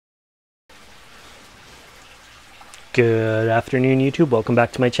Good afternoon, YouTube. Welcome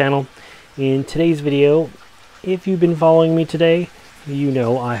back to my channel. In today's video, if you've been following me today, you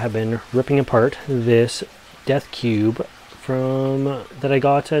know I have been ripping apart this death cube that I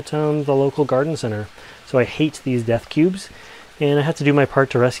got at the local garden center. So I hate these death cubes, and I had to do my part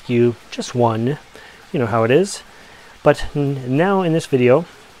to rescue just one. You know how it is. But now in this video,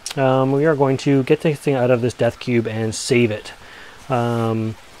 we are going to get this thing out of this death cube and save it.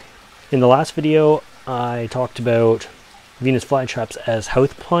 In the last video, I talked about Venus flytraps as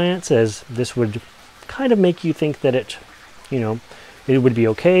house plants, as this would kind of make you think that it would be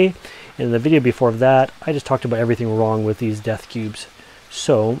okay. In the video before that, I just talked about everything wrong with these death cubes.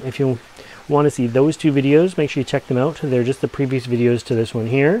 So if you want to see those two videos, make sure you check them out. They're just the previous videos to this one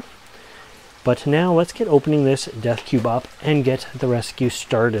here. But now let's get opening this death cube up and get the rescue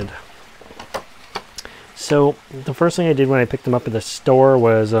started. So the first thing I did when I picked them up at the store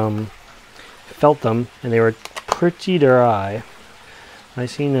was felt them, and they were pretty dry. I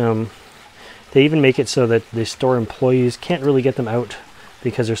seen they even make it so that the store employees can't really get them out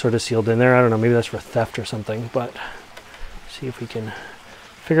because they're sort of sealed in there. I don't know, maybe that's for theft or something, but see if we can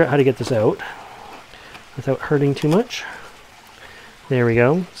figure out how to get this out without hurting too much. There we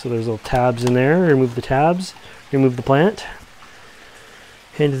go. So there's little tabs in there. Remove the tabs, remove the plant,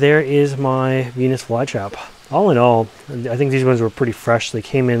 and there is my Venus flytrap. All in all, I think these ones were pretty fresh. They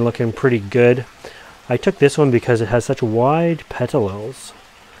came in looking pretty good. I took this one because it has such wide petals.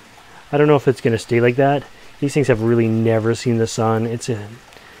 I don't know if it's going to stay like that. These things have really never seen the sun. It's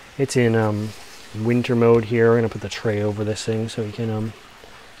in winter mode here. We're going to put the tray over this thing so you can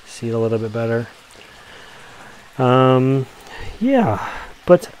see it a little bit better. Yeah,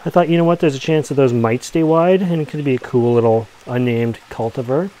 but I thought, you know what, there's a chance that those might stay wide, and it could be a cool little unnamed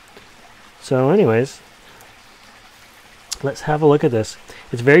cultivar. So anyways, let's have a look at this.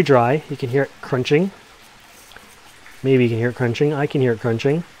 It's very dry. You can hear it crunching. Maybe you can hear it crunching. I can hear it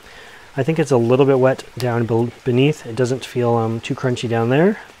crunching. I think it's a little bit wet down beneath. It doesn't feel too crunchy down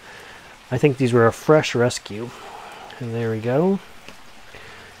there. I think these were a fresh rescue. And there we go.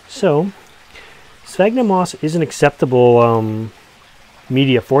 So, sphagnum moss is an acceptable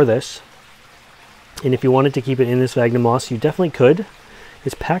media for this. And if you wanted to keep it in this sphagnum moss, you definitely could.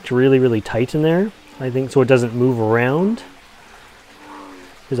 It's packed really, really tight in there, I think, so it doesn't move around.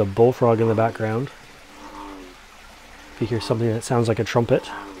 There's a bullfrog in the background. If you hear something that sounds like a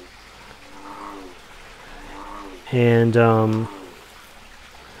trumpet. And the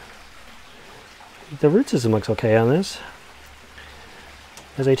root system looks okay on this.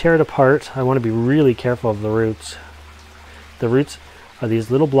 As I tear it apart, I want to be really careful of the roots. The roots are these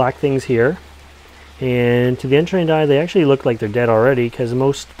little black things here. And to the untrained eye, they actually look like they're dead already because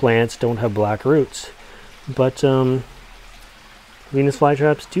most plants don't have black roots. But Venus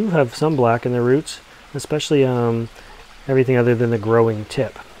flytraps do have some black in their roots, especially everything other than the growing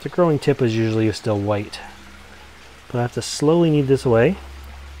tip. The growing tip is usually still white. But I have to slowly knead this away.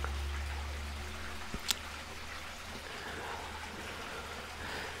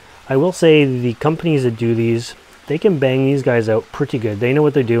 I will say the companies that do these, they can bang these guys out pretty good. They know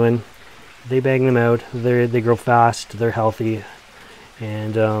what they're doing. They bang them out. They grow fast. They're healthy.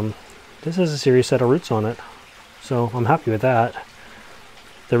 And this has a serious set of roots on it. So I'm happy with that.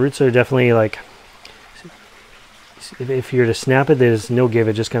 The roots are definitely like, if you were to snap it, there's no give.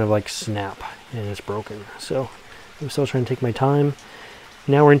 It just kind of like snap and it's broken. So I'm still trying to take my time.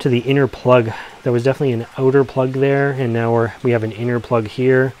 Now we're into the inner plug. There was definitely an outer plug there, and now we have an inner plug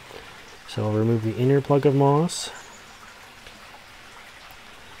here. So I'll remove the inner plug of moss.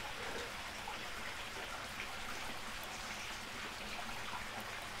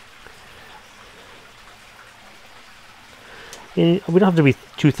 And we don't have to be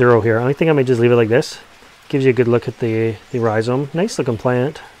too thorough here. I think I might just leave it like this. Gives you a good look at the rhizome. Nice looking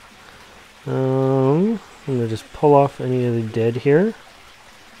plant. I'm going to just pull off any of the dead here.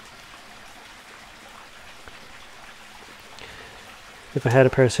 If I had a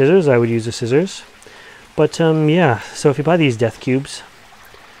pair of scissors, I would use the scissors. But yeah, so if you buy these death cubes,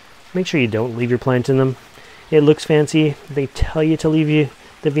 make sure you don't leave your plant in them. It looks fancy. They tell you to leave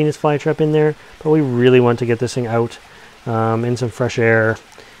the Venus flytrap in there, but we really want to get this thing out in some fresh air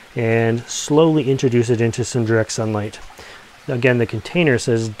and slowly introduce it into some direct sunlight. Again, the container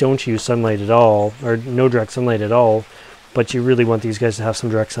says don't use sunlight at all, or no direct sunlight at all, but you really want these guys to have some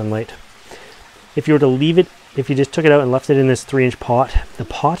direct sunlight. If you were to leave it, if you just took it out and left it in this 3-inch pot, the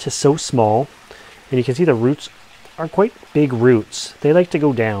pot is so small, and you can see the roots are quite big roots. They like to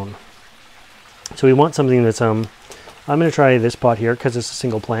go down. So we want something that's, I'm going to try this pot here because it's a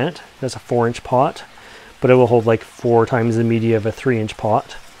single plant. That's a 4-inch pot, but it will hold like 4 times the media of a 3-inch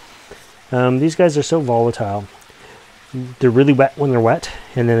pot. These guys are so volatile. they're really wet when they're wet,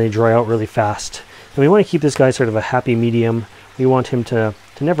 and then they dry out really fast. And we want to keep this guy sort of a happy medium. We want him to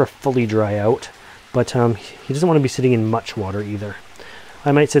never fully dry out, but he doesn't want to be sitting in much water either.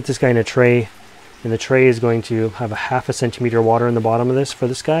 I might set this guy in a tray, and the tray is going to have a 1/2 centimeter water in the bottom of this for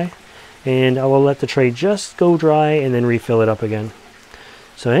this guy, and I will let the tray just go dry and then refill it up again.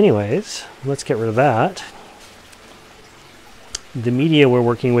 So anyways, let's get rid of that. The media we're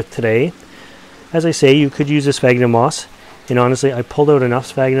working with today, as I say, you could use a sphagnum moss, and honestly I pulled out enough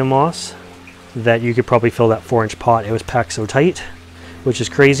sphagnum moss that you could probably fill that 4-inch pot. It was packed so tight, which is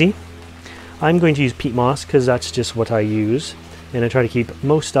crazy. I'm going to use peat moss because that's just what I use, and I try to keep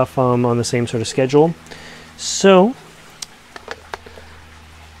most stuff on the same sort of schedule. So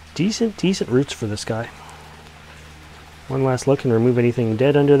decent roots for this guy. One last look and remove anything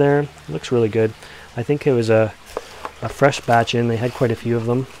dead under there. Looks really good. I think it was a fresh batch in. They had quite a few of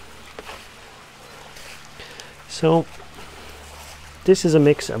them. So this is a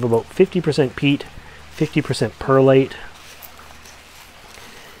mix of about 50% peat, 50% perlite,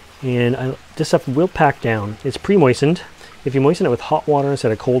 and this stuff will pack down. It's pre-moistened. If you moisten it with hot water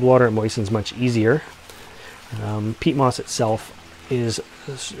instead of cold water, it moistens much easier. Peat moss itself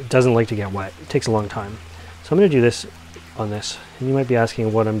doesn't like to get wet. It takes a long time. So I'm going to do this on this, and you might be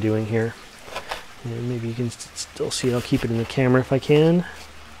asking what I'm doing here. And maybe you can still see it. I'll keep it in the camera if I can.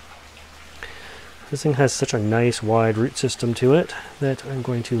 This thing has such a nice wide root system to it that I'm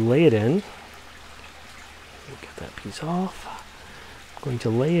going to lay it in. Get that piece off. I'm going to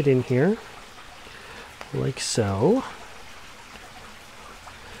lay it in here like so.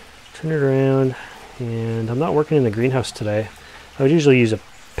 Turn it around, and I'm not working in the greenhouse today. I would usually use a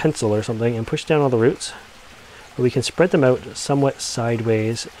pencil or something and push down all the roots. But we can spread them out somewhat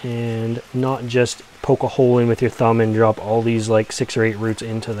sideways and not just poke a hole in with your thumb and drop all these like 6 or 8 roots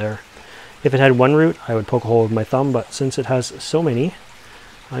into there. If it had one root, I would poke a hole with my thumb, but since it has so many,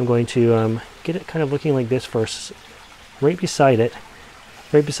 I'm going to get it kind of looking like this first, right beside it,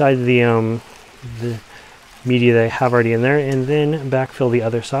 right beside the media that I have already in there, and then backfill the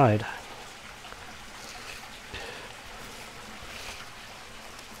other side.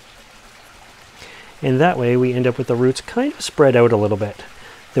 And that way we end up with the roots kind of spread out a little bit.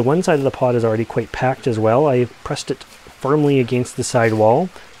 The one side of the pot is already quite packed as well. I pressed it firmly against the side wall,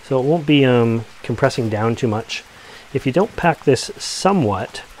 so it won't be compressing down too much. If you don't pack this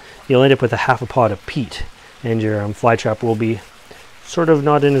somewhat, you'll end up with a 1/2 pot of peat, and your Flytrap will be sort of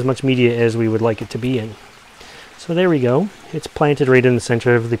not in as much media as we would like it to be in. So there we go. It's planted right in the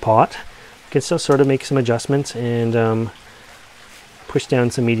center of the pot. I can still sort of make some adjustments and push down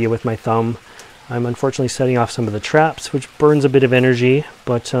some media with my thumb. I'm unfortunately setting off some of the traps, which burns a bit of energy,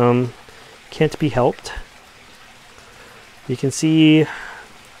 but can't be helped. You can see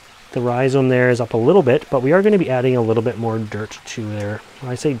the rhizome there is up a little bit, but we are going to be adding a little bit more dirt to there.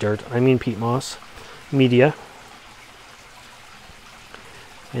 When I say dirt, I mean peat moss media.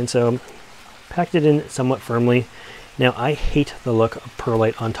 And so packed it in somewhat firmly. Now I hate the look of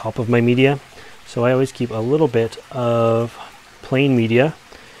perlite on top of my media, so I always keep a little bit of plain media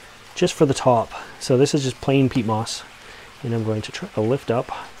just for the top. So this is just plain peat moss, and I'm going to try to lift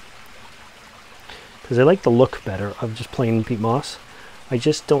up because I like the look better of just plain peat moss. I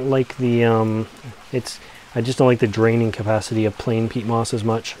just don't like the I just don't like the draining capacity of plain peat moss as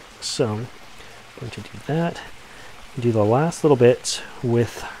much. So I'm going to do that. Do the last little bit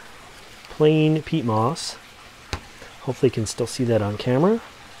with plain peat moss. Hopefully you can still see that on camera.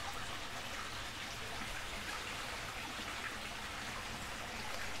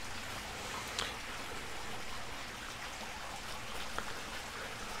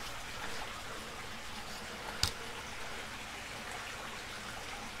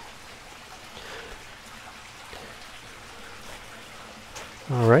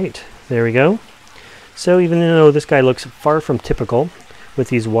 Alright, there we go. So even though this guy looks far from typical with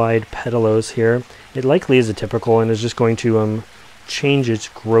these wide petalos here, it likely is a typical and is just going to change its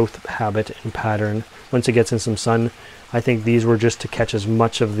growth habit and pattern once it gets in some sun. I think these were just to catch as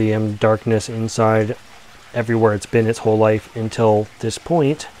much of the darkness inside everywhere it's been its whole life until this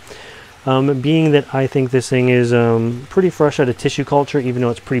point. Being that I think this thing is pretty fresh out of tissue culture, even though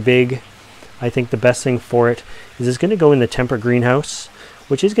it's pretty big, I think the best thing for it is it's going to go in the tempered greenhouse,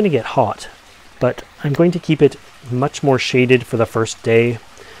 which is going to get hot, but I'm going to keep it much more shaded for the first day,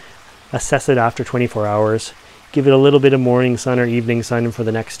 assess it after 24 hours, give it a little bit of morning sun or evening sun for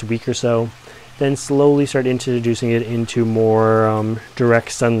the next week or so, then slowly start introducing it into more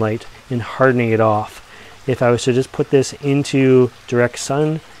direct sunlight and hardening it off. If I was to just put this into direct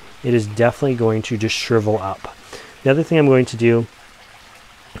sun, it is definitely going to just shrivel up. The other thing I'm going to do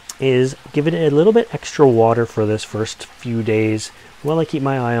is give it a little bit extra water for this first few days while I keep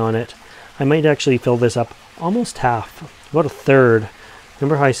my eye on it. I might actually fill this up almost half, about a third.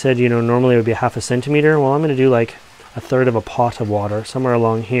 Remember how I said, you know, normally it would be half a centimeter? Well, I'm going to do like a third of a pot of water, somewhere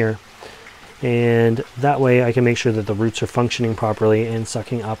along here. And that way I can make sure that the roots are functioning properly and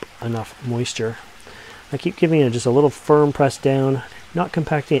sucking up enough moisture. I keep giving it just a little firm press down, not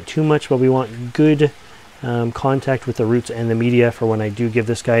compacting it too much, but we want good contact with the roots and the media for when I do give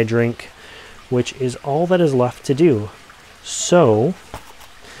this guy a drink, which is all that is left to do. So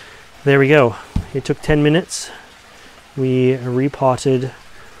there we go. It took 10 minutes. We repotted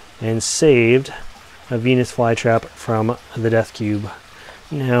and saved a Venus flytrap from the death cube.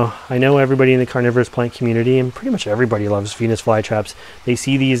 Now, I know everybody in the carnivorous plant community, and pretty much everybody loves Venus flytraps. They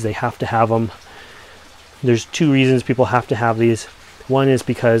see these, they have to have them. There's two reasons people have to have these. One is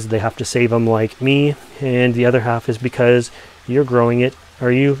because they have to save them like me, and the other half is because you're growing it,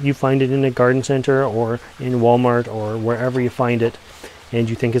 or you find it in a garden center or in Walmart or wherever you find it, and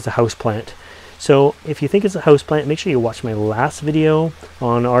you think it's a house plant. So if you think it's a house plant, make sure you watch my last video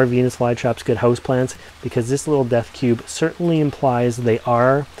on are Venus flytraps good house plants, because this little death cube certainly implies they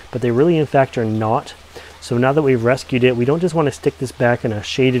are, but they really in fact are not. So now that we've rescued it, we don't just want to stick this back in a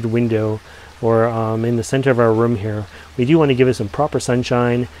shaded window or in the center of our room here. We do want to give it some proper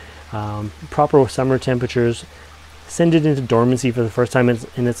sunshine, proper summer temperatures, send it into dormancy for the first time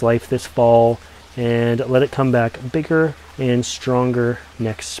in its life this fall, and let it come back bigger and stronger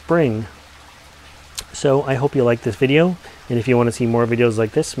next spring. So I hope you like this video, and if you want to see more videos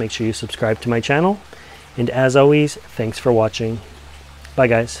like this, make sure you subscribe to my channel. And as always, thanks for watching. Bye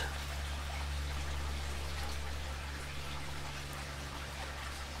guys.